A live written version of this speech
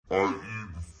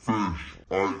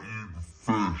I eat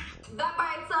fish. That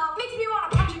by itself makes me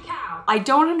want to punch a cow. I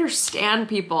don't understand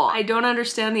people. I don't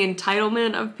understand the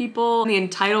entitlement of people. The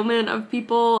entitlement of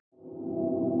people.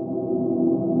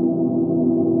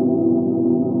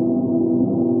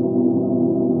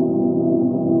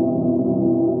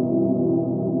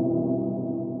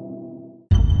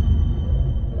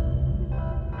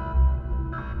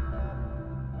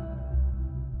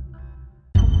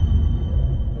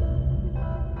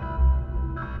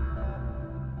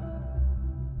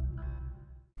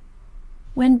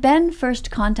 When Ben first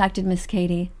contacted Miss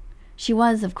KADIE, she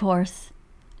was, of course,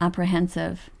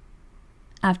 apprehensive.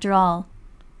 After all,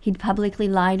 he'd publicly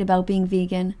lied about being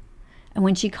vegan, and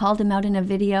when she called him out in a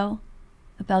video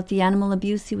about the animal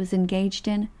abuse he was engaged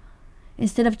in,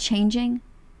 instead of changing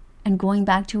and going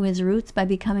back to his roots by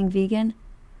becoming vegan,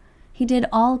 he did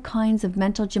all kinds of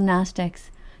mental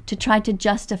gymnastics to try to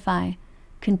justify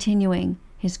continuing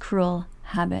his cruel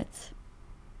habits.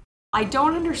 I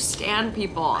don't understand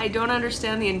people. I don't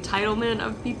understand the entitlement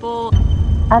of people.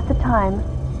 At the time,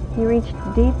 he reached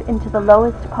deep into the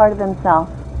lowest part of himself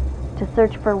to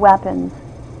search for weapons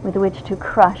with which to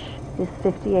crush his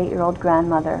 58-year-old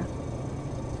grandmother.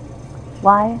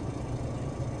 Why?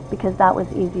 Because that was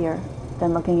easier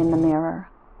than looking in the mirror.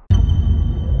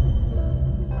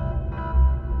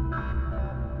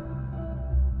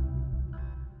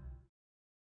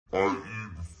 I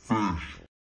eat fish.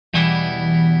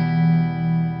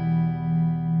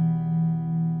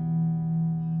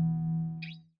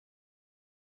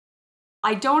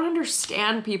 I don't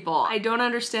understand people. I don't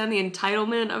understand the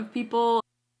entitlement of people.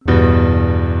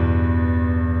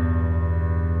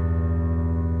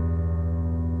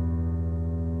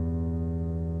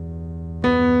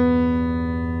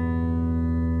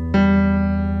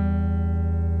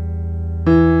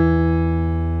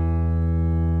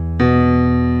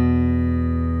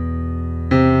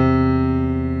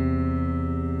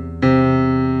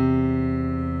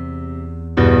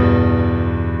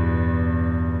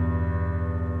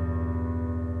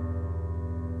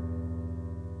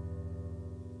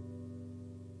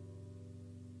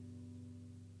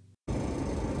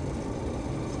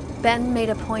 Ben made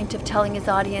a point of telling his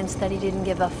audience that he didn't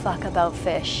give a fuck about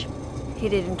fish. He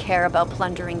didn't care about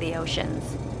plundering the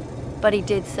oceans. But he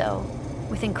did so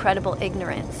with incredible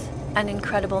ignorance and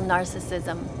incredible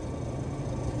narcissism.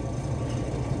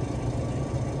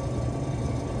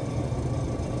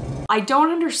 I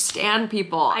don't understand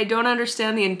people. I don't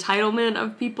understand the entitlement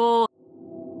of people.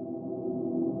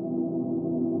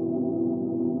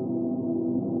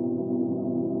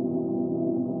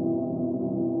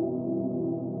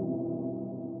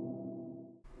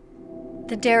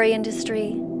 The dairy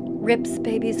industry rips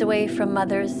babies away from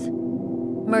mothers,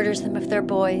 murders them if they're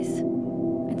boys,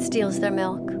 and steals their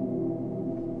milk.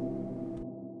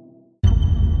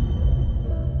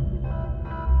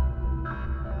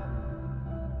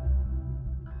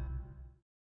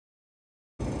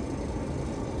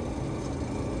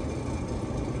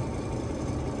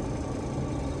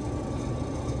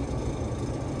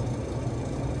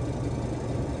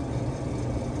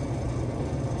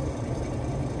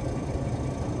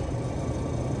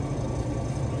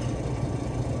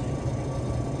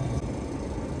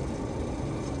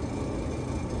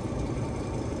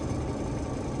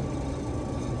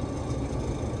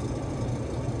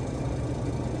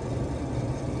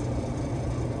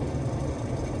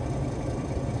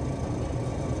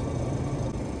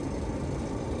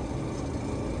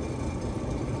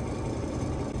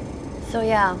 So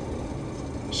yeah,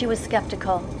 she was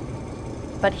skeptical,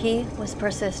 but he was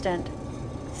persistent,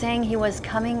 saying he was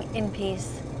coming in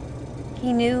peace.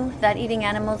 He knew that eating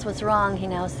animals was wrong, he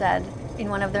now said, in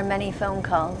one of their many phone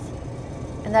calls,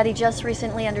 and that he just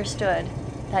recently understood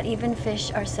that even fish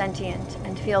are sentient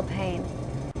and feel pain,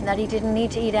 and that he didn't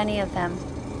need to eat any of them,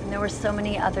 and there were so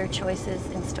many other choices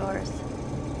in stores.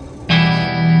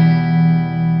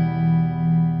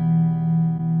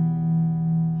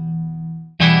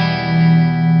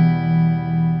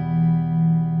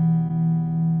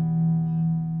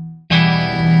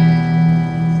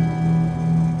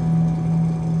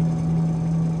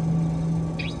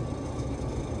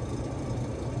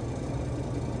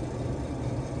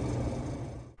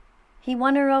 He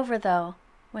won her over, though,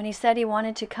 when he said he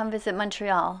wanted to come visit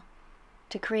Montreal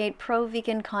to create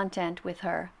pro-vegan content with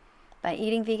her by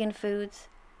eating vegan foods,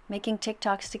 making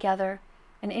TikToks together,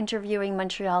 and interviewing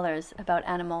Montrealers about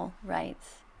animal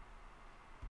rights.